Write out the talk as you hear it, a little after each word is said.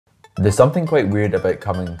There's something quite weird about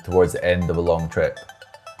coming towards the end of a long trip.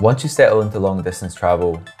 Once you settle into long distance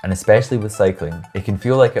travel, and especially with cycling, it can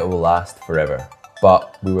feel like it will last forever.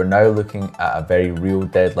 But we were now looking at a very real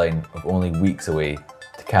deadline of only weeks away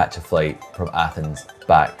to catch a flight from Athens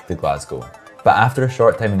back to Glasgow. But after a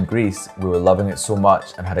short time in Greece, we were loving it so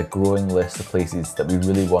much and had a growing list of places that we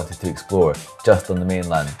really wanted to explore just on the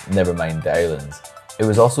mainland, never mind the islands. It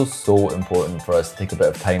was also so important for us to take a bit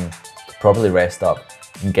of time to properly rest up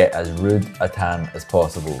and get as rude a tan as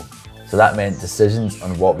possible. So that meant decisions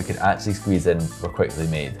on what we could actually squeeze in were quickly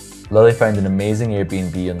made. Lily found an amazing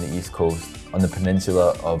Airbnb on the east coast, on the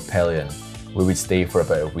peninsula of Pelion, where we'd stay for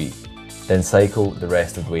about a week, then cycle the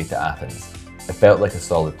rest of the way to Athens. It felt like a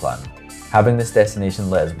solid plan. Having this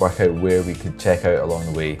destination let us work out where we could check out along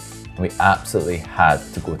the way, and we absolutely had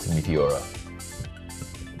to go to Meteora.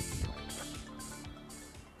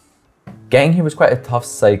 Getting here was quite a tough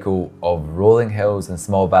cycle of rolling hills and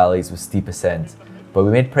small valleys with steep ascents, but we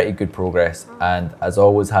made pretty good progress, and as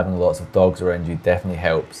always, having lots of dogs around you definitely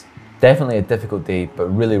helps. Definitely a difficult day, but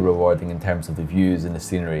really rewarding in terms of the views and the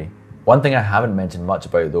scenery. One thing I haven't mentioned much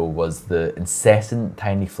about though was the incessant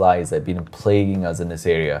tiny flies that have been plaguing us in this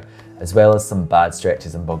area, as well as some bad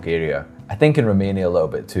stretches in Bulgaria. I think in Romania a little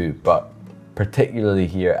bit too, but particularly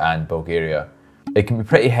here and Bulgaria. It can be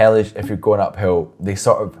pretty hellish if you're going uphill. They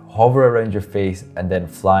sort of hover around your face and then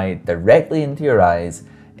fly directly into your eyes.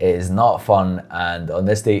 It is not fun, and on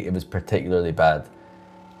this day it was particularly bad.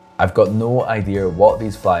 I've got no idea what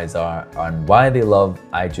these flies are and why they love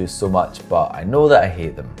iJuice so much, but I know that I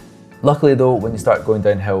hate them. Luckily though, when you start going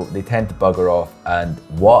downhill, they tend to bugger off, and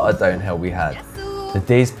what a downhill we had. The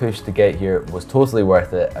day's push to get here was totally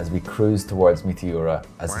worth it as we cruised towards Meteora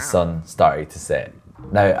as the sun started to set.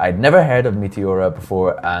 Now, I'd never heard of Meteora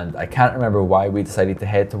before, and I can't remember why we decided to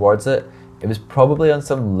head towards it. It was probably on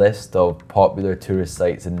some list of popular tourist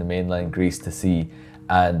sites in the mainland Greece to see,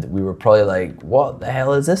 and we were probably like, what the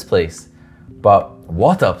hell is this place? But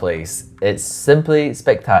what a place! It's simply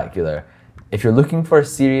spectacular. If you're looking for a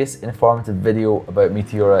serious, informative video about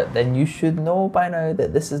Meteora, then you should know by now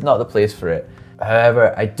that this is not the place for it.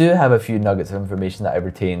 However, I do have a few nuggets of information that I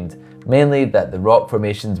retained, mainly that the rock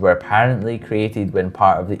formations were apparently created when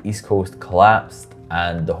part of the east coast collapsed,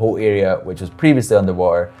 and the whole area, which was previously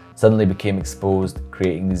underwater, suddenly became exposed,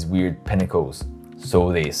 creating these weird pinnacles.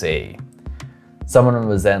 So they say. Someone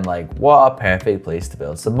was then like, what a perfect place to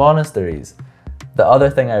build some monasteries. The other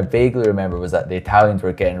thing I vaguely remember was that the Italians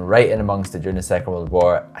were getting right in amongst it during the Second World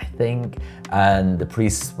War, I think, and the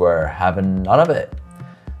priests were having none of it.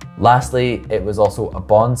 Lastly, it was also a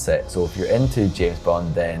Bond set, so if you're into James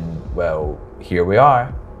Bond, then, well, here we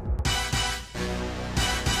are.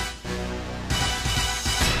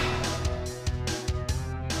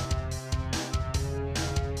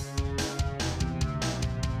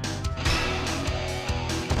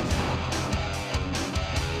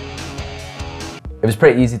 It was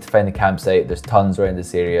pretty easy to find a campsite. There's tons around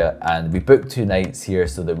this area, and we booked 2 nights here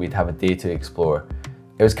so that we'd have a day to explore.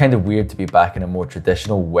 It was kind of weird to be back in a more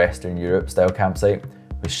traditional Western Europe style campsite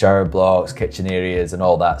with shower blocks, kitchen areas and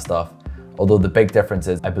all that stuff. Although the big difference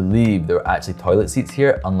is I believe there were actually toilet seats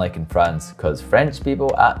here, unlike in France, because French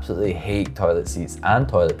people absolutely hate toilet seats and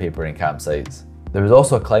toilet paper in campsites. There was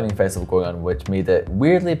also a climbing festival going on which made it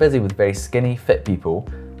weirdly busy with very skinny, fit people.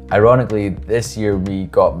 Ironically, this year we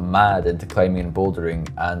got mad into climbing and bouldering,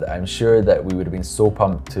 and I'm sure that we would have been so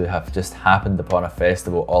pumped to have just happened upon a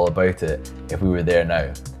festival all about it if we were there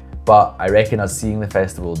now. But I reckon us seeing the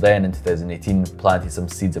festival then in 2018 planted some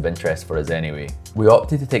seeds of interest for us anyway. We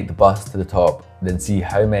opted to take the bus to the top, then see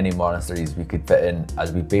how many monasteries we could fit in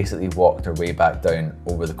as we basically walked our way back down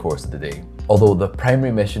over the course of the day. Although the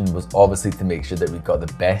primary mission was obviously to make sure that we got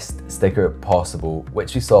the best sticker possible,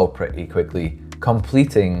 which we saw pretty quickly,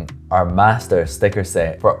 completing our master sticker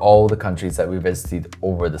set for all the countries that we visited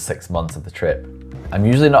over the 6 months of the trip. I'm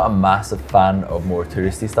usually not a massive fan of more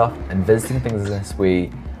touristy stuff and visiting things in this way,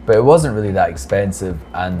 but it wasn't really that expensive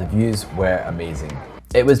and the views were amazing.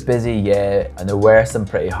 It was busy, yeah, and there were some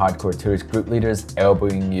pretty hardcore tourist group leaders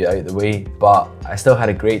elbowing you out the way, but I still had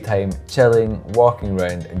a great time chilling, walking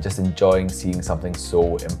around and just enjoying seeing something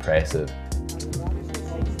so impressive.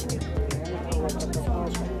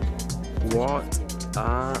 What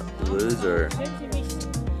a loser.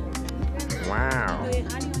 Wow.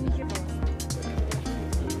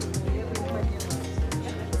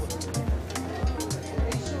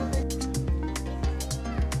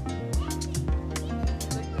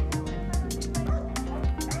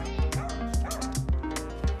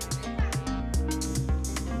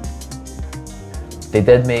 They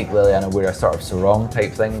did make Liliana wear a sort of sarong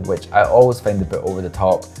type thing, which I always find a bit over the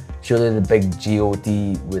top, Surely the big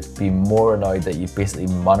GOD would be more annoyed that you basically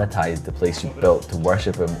monetized the place you built to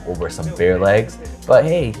worship him over some bare legs. But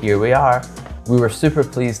hey, here we are. We were super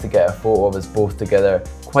pleased to get a photo of us both together,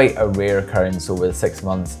 quite a rare occurrence over the 6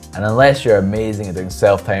 months. And unless you're amazing at doing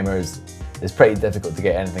self-timers, it's pretty difficult to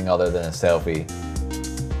get anything other than a selfie.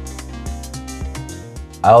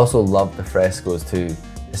 I also love the frescoes too,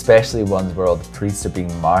 especially ones where all the priests are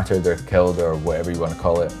being martyred or killed or whatever you want to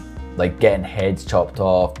call it. Like getting heads chopped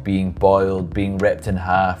off, being boiled, being ripped in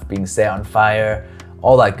half, being set on fire,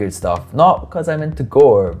 all that good stuff. Not because I'm into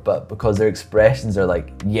gore, but because their expressions are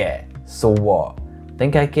like, yeah, so what?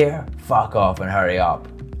 Think I care? Fuck off and hurry up.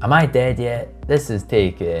 Am I dead yet? This is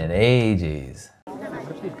taking ages.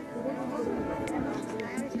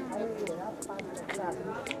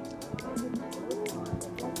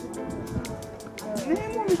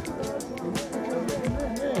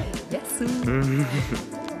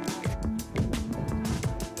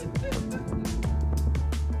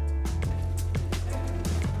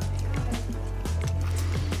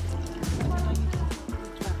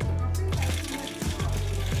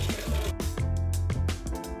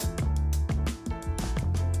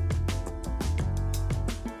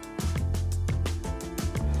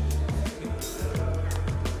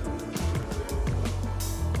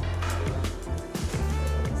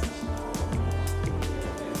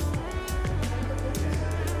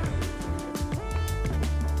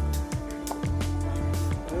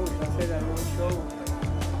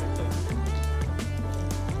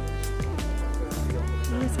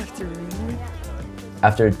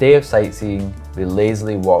 After a day of sightseeing, we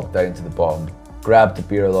lazily walked down to the bottom, grabbed a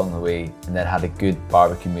beer along the way, and then had a good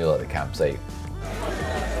barbecue meal at the campsite.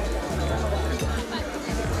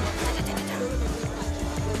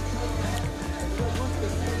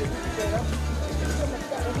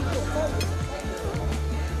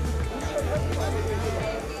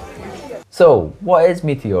 So, what is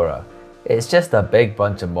Meteora? It's just a big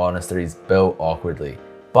bunch of monasteries built awkwardly,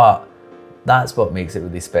 but that's what makes it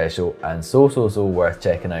really special and so worth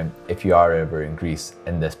checking out if you are ever in Greece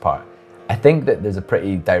in this part. I think that there's a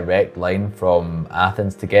pretty direct line from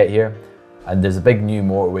Athens to get here, and there's a big new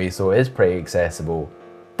motorway, so it is pretty accessible.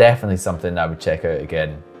 Definitely something I would check out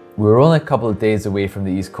again. We were only a couple of days away from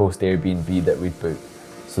the East Coast Airbnb that we'd booked,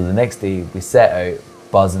 so the next day we set out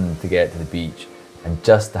buzzing to get to the beach and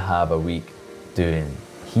just to have a week doing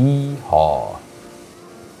hee-haw.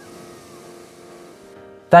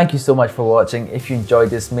 Thank you so much for watching. If you enjoyed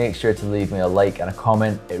this, make sure to leave me a like and a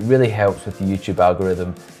comment. It really helps with the YouTube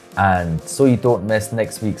algorithm. And so you don't miss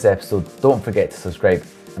next week's episode, don't forget to subscribe.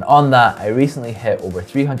 And on that, I recently hit over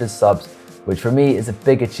 300 subs, which for me is a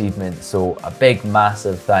big achievement. So a big,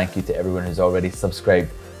 massive thank you to everyone who's already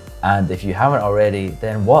subscribed. And if you haven't already,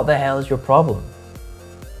 then what the hell is your problem?